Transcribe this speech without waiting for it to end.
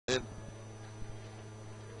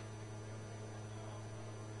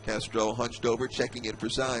Castro hunched over, checking in for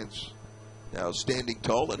signs. Now standing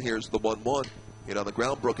tall, and here's the 1-1. Hit on the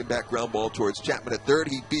ground, broken back ground ball towards Chapman at third.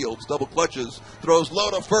 He fields, double clutches, throws low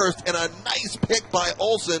to first, and a nice pick by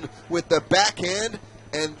Olson with the backhand,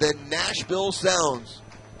 and then Nashville sounds.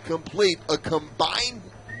 Complete a combined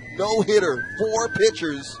no-hitter. 4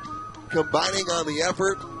 pitchers combining on the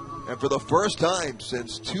effort, and for the first time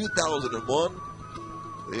since 2001,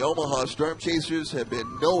 the Omaha Storm Chasers have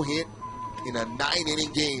been no-hit in a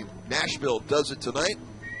 9-inning game. Nashville does it tonight.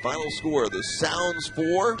 Final score, the Sounds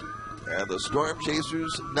 4 and the Storm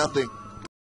Chasers nothing.